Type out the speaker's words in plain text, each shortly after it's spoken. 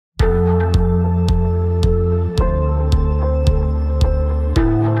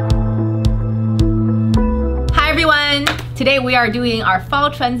Today we are doing our fall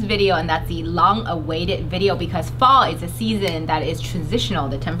trends video, and that's the long-awaited video because fall is a season that is transitional.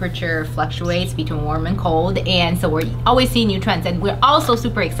 The temperature fluctuates between warm and cold, and so we're always seeing new trends. And we're also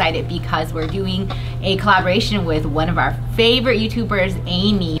super excited because we're doing a collaboration with one of our favorite YouTubers,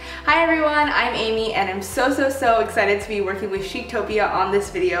 Amy. Hi everyone, I'm Amy and I'm so excited to be working with Chictopia on this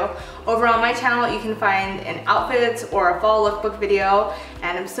video. Over on my channel you can find an outfits or a fall lookbook video,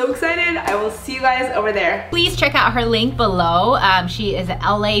 and I'm so excited. I will see you guys over there. Please check out her link below. She is an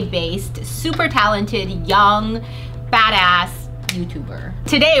LA based, super talented, young, badass YouTuber.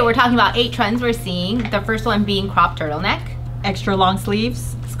 Today we're talking about 8 trends we're seeing. The first one being crop turtleneck, extra long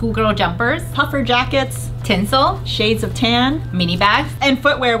sleeves, schoolgirl jumpers, puffer jackets, tinsel, shades of tan, mini bags, and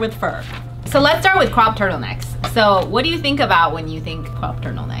footwear with fur. So let's start with crop turtlenecks. So what do you think about when you think crop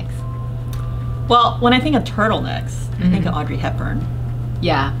turtlenecks? Well, when I think of turtlenecks, I think of Audrey Hepburn.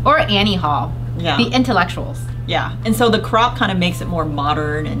 Yeah, or Annie Hall. Yeah. The intellectuals. Yeah, and so the crop kind of makes it more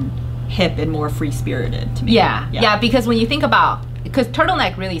modern and hip and more free-spirited to me. Yeah, because when you think about, because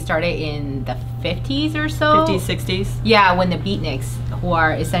turtleneck really started in the 50s or so. 50s, 60s. Yeah, when the beatniks, who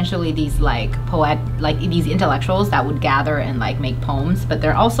are essentially these like these intellectuals that would gather and like make poems, but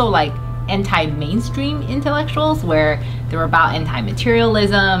they're also like anti-mainstream intellectuals where they were about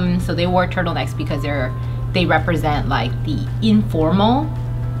anti-materialism. So they wore turtlenecks because they represent like the informal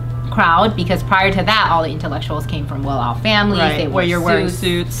crowd, because prior to that all the intellectuals came from well-off families. Right, they where you're wearing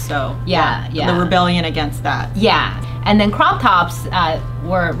suits, so yeah. The rebellion against that. Yeah, and then crop tops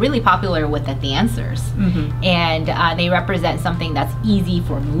were really popular with the dancers, and they represent something that's easy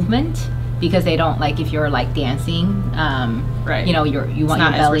for movement, because they don't, like, if you're like dancing, right, you know, you want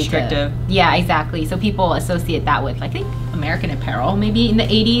your belly restrictive. Yeah, exactly. So people associate that with, I think, American Apparel maybe in the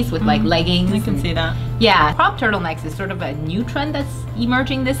 80s with like leggings. I can see that. Yeah, crop turtlenecks is sort of a new trend that's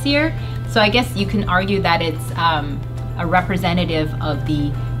emerging this year. So I guess you can argue that it's a representative of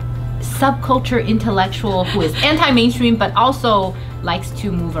the subculture intellectual who is anti-mainstream but also likes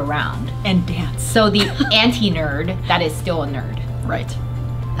to move around and dance. So the anti-nerd that is still a nerd. Right.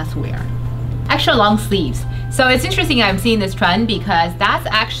 That's who we are. Extra long sleeves. So it's interesting I'm seeing this trend because that's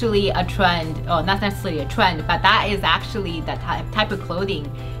actually a trend, oh, not necessarily a trend, but that is actually the type of clothing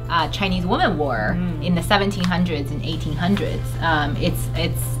Chinese women wore in the 1700s and 1800s.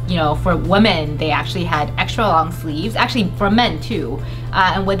 It's you know, for women they actually had extra long sleeves, actually for men too.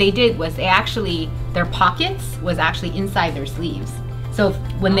 And what they did was their pockets was actually inside their sleeves. So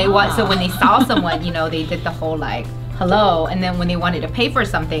when they saw someone, you know, they did the whole like hello, and then when they wanted to pay for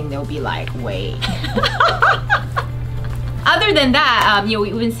something, they'll be like, wait. Other than that, you know,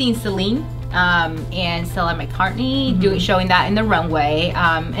 we've been seeing Celine and Stella McCartney showing that in the runway,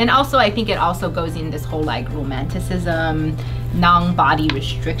 and also I think it also goes in this whole like romanticism, non-body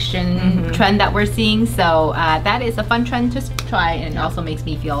restriction trend that we're seeing. So that is a fun trend to try, and it also makes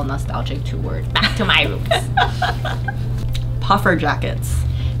me feel nostalgic towards back to my roots. Puffer jackets.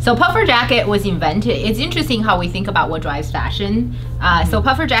 So puffer jacket was invented. It's interesting how we think about what drives fashion. So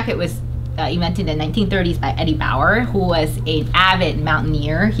puffer jacket was invented in the 1930s by Eddie Bauer, who was an avid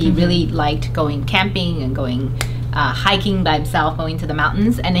mountaineer. He really liked going camping and going hiking by himself, going to the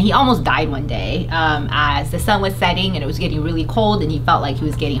mountains, and then he almost died one day as the sun was setting and it was getting really cold, and he felt like he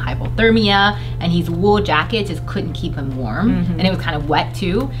was getting hypothermia, and his wool jacket just couldn't keep him warm, and it was kind of wet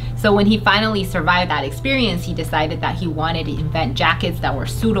too. So when he finally survived that experience, he decided that he wanted to invent jackets that were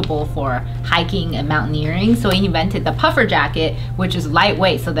suitable for hiking and mountaineering. So he invented the puffer jacket, which is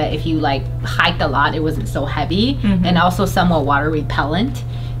lightweight, so that if you like hiked a lot, it wasn't so heavy, and also somewhat water repellent,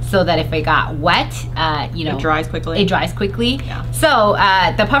 so that if it got wet, you know, it dries quickly. It dries quickly. Yeah. So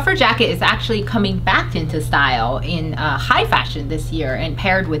the puffer jacket is actually coming back into style in high fashion this year, and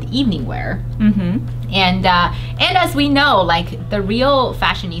paired with evening wear. And as we know, like the real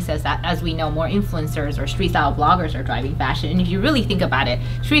fashionistas, that as we know, more influencers or street style bloggers are driving fashion. And if you really think about it,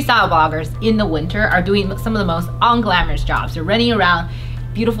 street style bloggers in the winter are doing some of the most unglamorous jobs. They're running around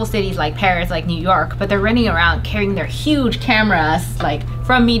beautiful cities like Paris, like New York, but they're running around carrying their huge cameras, like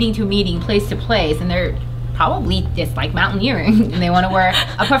from meeting to meeting, place to place, and they're probably just like mountaineering, and they want to wear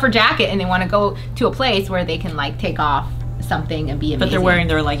a puffer jacket, and they want to go to a place where they can like take off something and be amazing. But they're wearing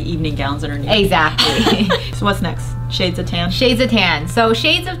their like evening gowns underneath. Exactly. So what's next? Shades of tan? Shades of tan. So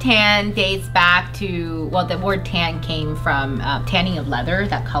shades of tan dates back to, well, the word tan came from tanning of leather,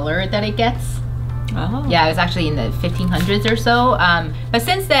 that color that it gets. Oh. Yeah, it was actually in the 1500s or so. But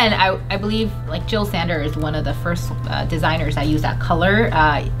since then, I believe like Jill Sander is one of the first designers that use that color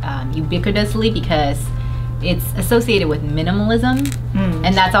ubiquitously, because it's associated with minimalism,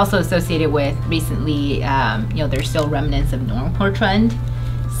 and that's also associated with recently, you know, there's still remnants of normcore trend.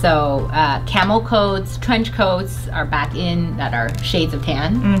 So camel coats, trench coats are back in that are shades of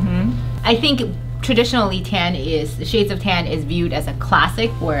tan. I think traditionally shades of tan is viewed as a classic,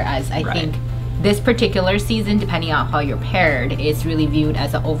 whereas I think this particular season, depending on how you're paired, is really viewed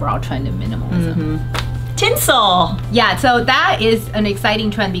as an overall trend of minimalism. Tinsel! Yeah, so that is an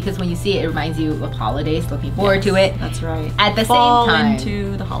exciting trend because when you see it, it reminds you of holidays, looking forward to it. That's right. At the Fall same time.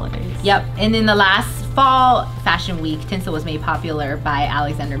 into the holidays. Yep, and in the last fall fashion week, tinsel was made popular by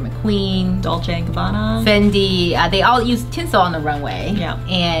Alexander McQueen, Dolce & Gabbana, Fendi. They all use tinsel on the runway. Yeah.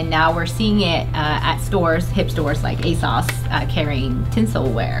 And now we're seeing it at stores, hip stores like ASOS, carrying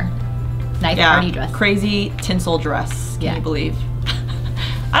tinsel wear. Nice party dress. Crazy tinsel dress. Can Yeah. you believe?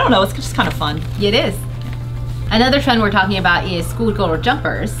 I don't know. It's just kind of fun. It is. Another trend we're talking about is schoolgirl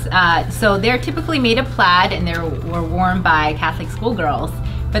jumpers. So they're typically made of plaid and were worn by Catholic schoolgirls.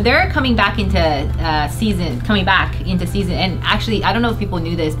 But they're coming back into season. And actually, I don't know if people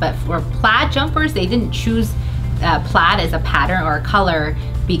knew this, but for plaid jumpers, they didn't choose plaid as a pattern or a color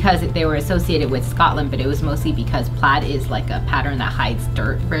because they were associated with Scotland, but it was mostly because plaid is like a pattern that hides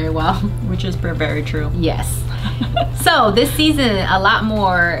dirt very well. Which is very true. Yes. So this season, a lot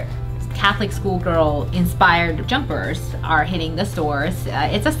more Catholic schoolgirl inspired jumpers are hitting the stores.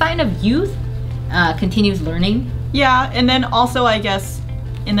 It's a sign of youth, continuous learning. Yeah, and then also I guess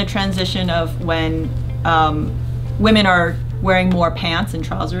in the transition of when women are wearing more pants and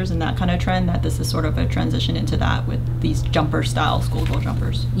trousers and that kind of trend, that this is sort of a transition into that with these jumper style schoolgirl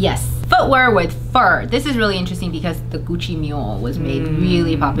jumpers. Yes. Footwear with fur. This is really interesting because the Gucci mule was made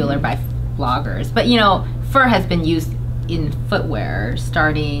really popular by bloggers. But you know, fur has been used in footwear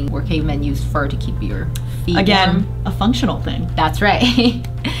starting where cavemen used fur to keep your feet Again, warm. a functional thing. That's right.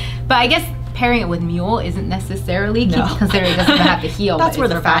 But I guess pairing it with mule isn't necessarily considering it doesn't have to heel. That's but where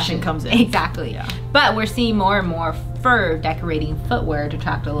it's the for fashion comes in. Exactly. Yeah. But we're seeing more and more fur decorating footwear to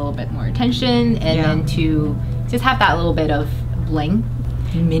attract a little bit more attention and then to just have that little bit of bling.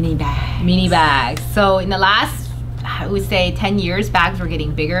 Mini bags. So in the last, I would say 10 years, bags were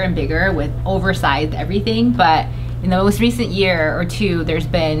getting bigger and bigger with oversized everything. But in the most recent year or two, there's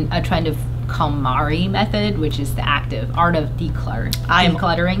been a trend of KonMari method, which is the art of decluttering.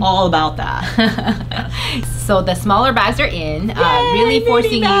 I'm all about that. So the smaller bags are in, really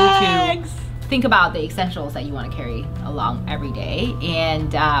forcing you to think about the essentials that you want to carry along every day.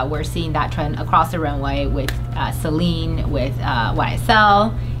 And we're seeing that trend across the runway with Celine, with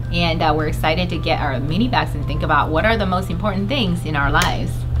YSL. And we're excited to get our mini bags and think about what are the most important things in our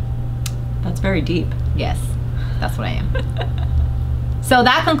lives. That's very deep. Yes, that's what I am. So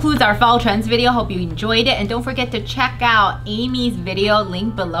that concludes our fall trends video. Hope you enjoyed it. And don't forget to check out Amy's video,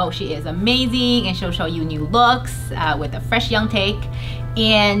 link below. She is amazing and she'll show you new looks with a fresh young take.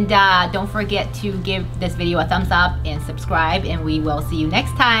 And don't forget to give this video a thumbs up and subscribe, and we will see you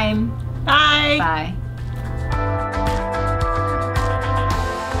next time. Bye. Bye.